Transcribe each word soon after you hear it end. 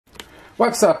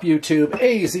What's up, YouTube?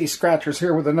 AZ Scratchers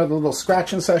here with another little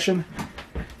scratching session.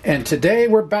 And today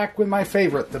we're back with my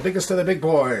favorite, the biggest of the big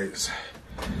boys.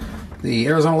 The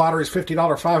Arizona Lottery's $50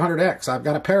 500X. I've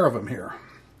got a pair of them here.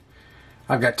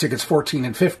 I've got tickets 14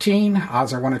 and 15.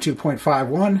 Odds are 1 to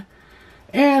 2.51.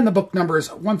 And the book number is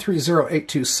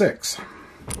 130826.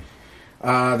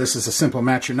 This is a simple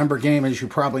match your number game, as you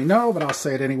probably know, but I'll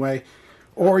say it anyway.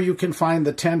 Or you can find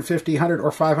the 10, 50, 100,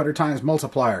 or 500 times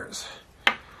multipliers.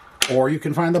 Or you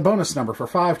can find the bonus number for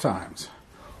 5 times.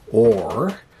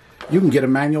 Or you can get a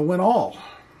manual win all.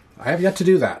 I have yet to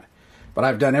do that. But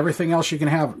I've done everything else you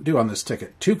can do on this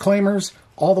ticket. 2 claimers,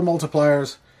 all the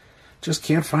multipliers. Just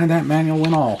can't find that manual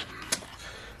win all.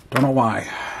 Don't know why.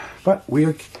 But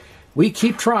we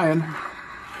keep trying.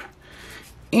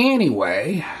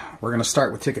 Anyway, we're going to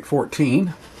start with ticket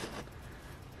 14.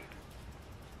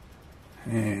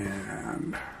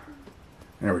 And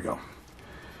there we go.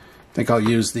 I think I'll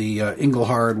use the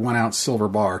Engelhard 1-ounce silver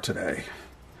bar today.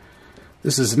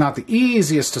 This is not the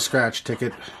easiest to scratch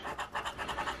ticket.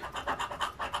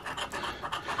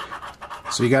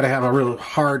 So you got to have a real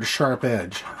hard, sharp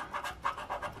edge.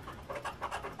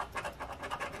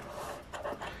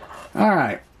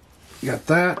 Alright, you got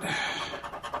that.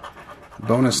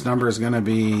 Bonus number is going to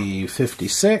be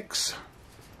 56.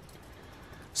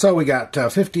 So we got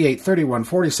 58, 31,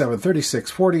 47, 36,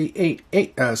 48,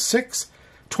 6,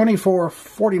 24,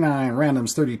 49,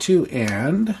 randoms 32,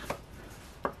 and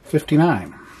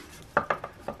 59.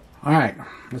 Alright,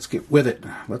 let's get with it.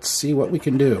 Let's see what we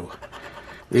can do.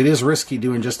 It is risky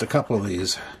doing just a couple of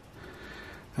these.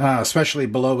 Especially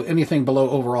anything below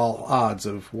overall odds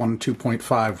of 1,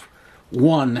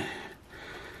 2.51.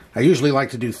 I usually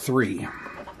like to do 3.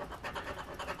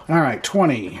 Alright,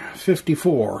 20,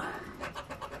 54.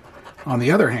 On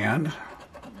the other hand,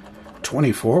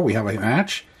 24, we have a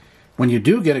match. When you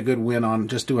do get a good win on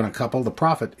just doing a couple, the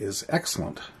profit is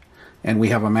excellent. And we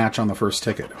have a match on the first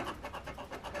ticket.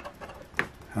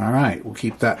 Alright, we'll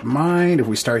keep that in mind. If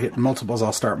we start hitting multiples,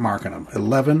 I'll start marking them.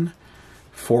 11,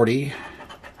 40,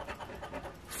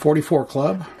 44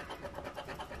 club,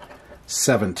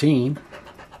 17,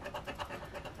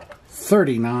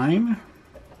 39.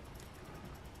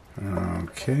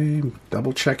 Okay,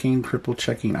 double checking, triple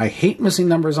checking. I hate missing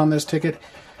numbers on this ticket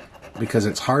because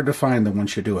it's hard to find them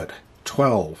once you do it.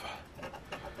 12.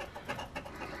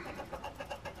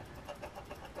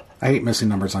 I hate missing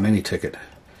numbers on any ticket.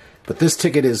 But this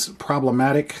ticket is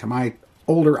problematic. My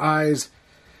older eyes,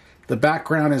 the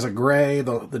background is a gray.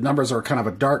 The numbers are kind of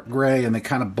a dark gray and they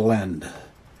kind of blend.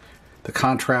 The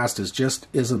contrast just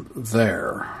isn't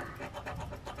there.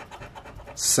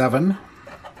 7.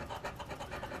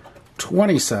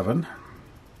 27.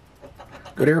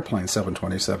 Good airplane,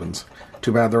 727s.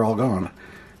 Too bad they're all gone.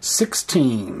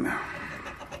 16.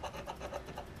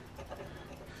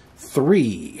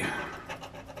 3.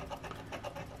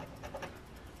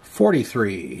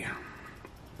 43.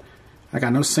 I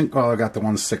got no single. Oh, I got the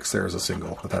 1 6 there as a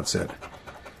single, but that's it.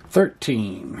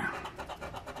 13.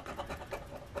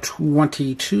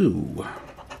 22.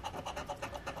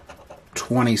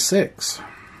 26.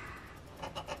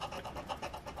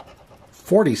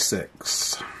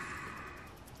 46.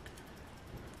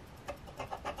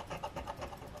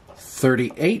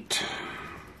 38.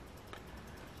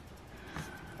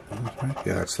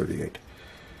 Yeah, that's 38.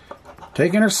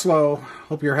 Taking her slow.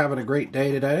 Hope you're having a great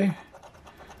day today.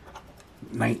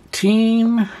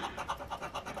 19.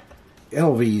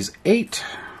 LV's 8.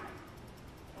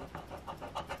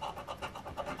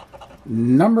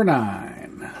 Number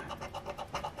 9.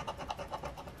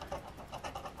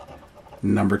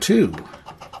 Number 2.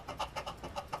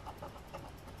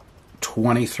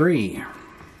 23.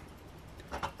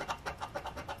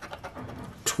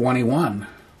 21.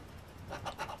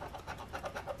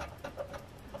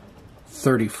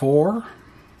 34.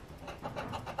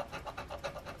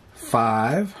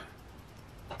 5.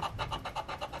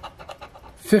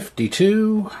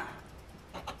 52.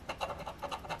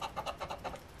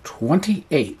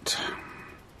 28.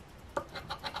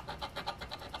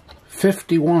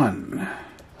 51.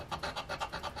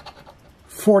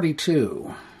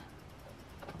 42.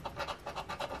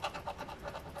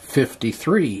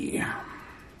 53.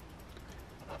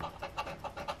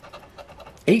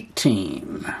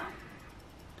 18.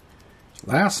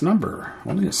 Last number.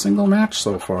 Only a single match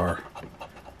so far.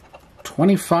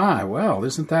 25. Well,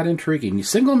 isn't that intriguing?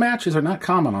 Single matches are not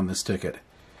common on this ticket.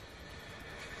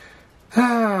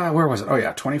 Where was it? Oh,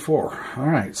 yeah, 24. All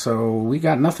right, so we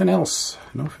got nothing else.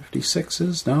 No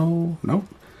 56s. No. Nope.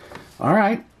 All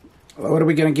right. What are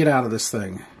we going to get out of this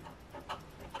thing?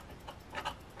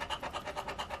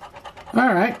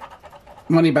 All right.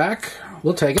 Money back.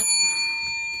 We'll take it.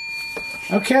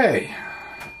 Okay.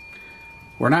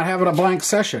 We're not having a blank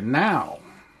session now.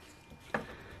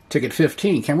 Ticket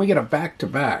 15. Can we get a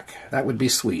back-to-back? That would be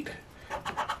sweet.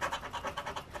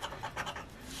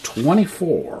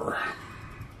 24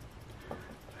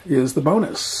 is the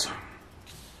bonus.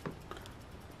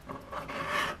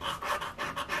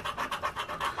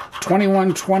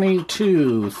 21,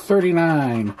 22,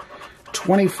 39,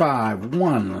 25,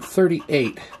 1,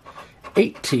 38,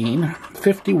 18,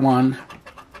 51,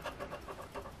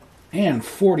 and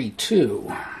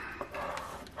 42.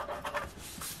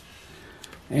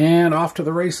 And off to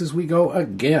the races we go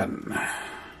again.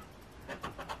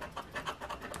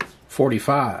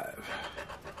 45.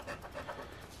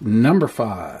 Number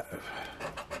 5.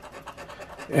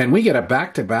 And we get a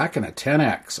back-to-back and a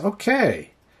 10X.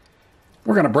 Okay.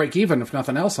 We're going to break even if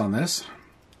nothing else on this.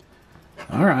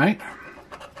 All right.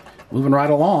 Moving right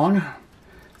along.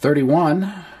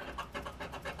 31.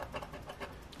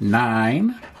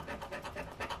 9.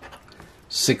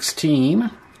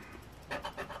 16.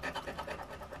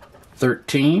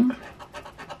 13.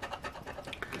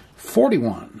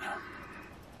 41.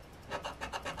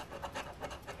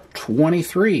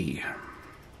 23.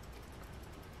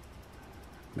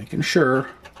 Making sure.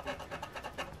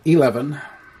 11.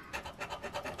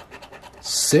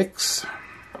 6.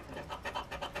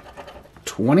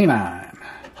 29.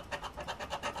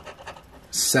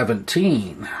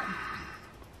 17.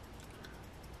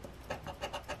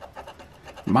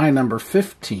 My number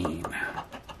 15.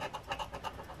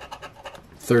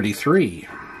 33.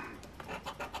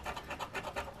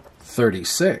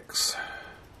 36.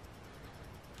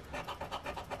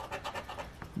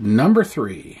 Number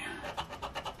 3.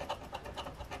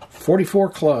 44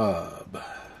 Club.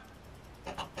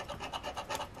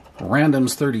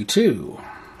 Randoms 32.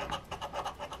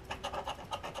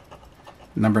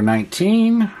 Number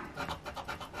 19.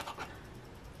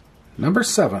 Number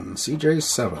 7. CJ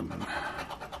 7.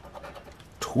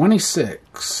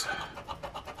 26.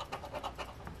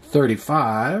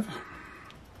 35.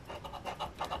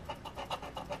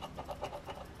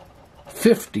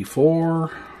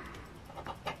 54.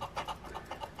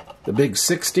 The big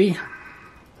 60.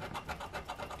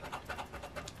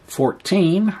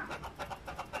 14.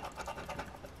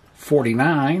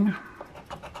 49.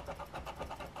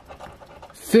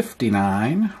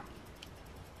 59.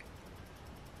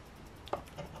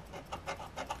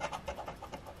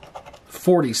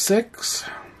 46.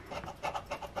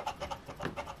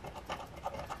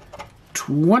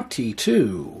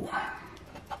 22.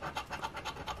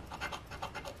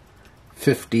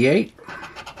 58.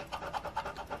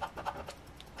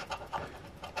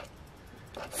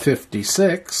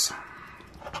 56.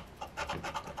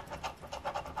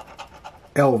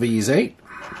 LV's 8.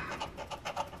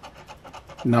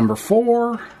 Number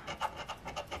 4.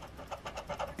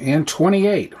 And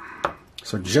 28.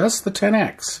 So just the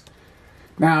 10X.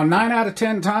 Now, 9 out of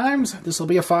 10 times, this will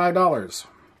be a $5.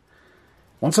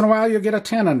 Once in a while, you'll get a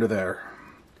 10 under there.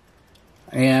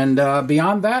 And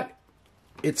beyond that,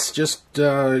 it's just,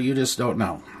 you just don't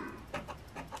know.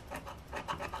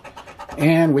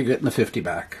 And we get the 50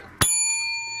 back.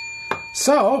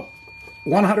 So,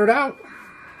 100 out,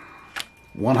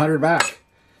 100 back.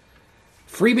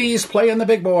 Freebies playing the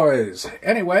big boys.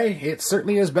 Anyway, it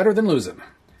certainly is better than losing.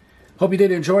 Hope you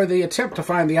did enjoy the attempt to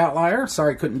find the outlier.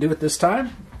 Sorry I couldn't do it this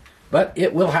time, but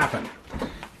it will happen.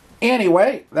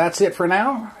 Anyway, that's it for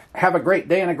now. Have a great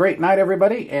day and a great night,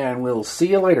 everybody, and we'll see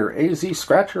you later. AZ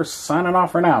Scratcher signing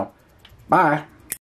off for now. Bye.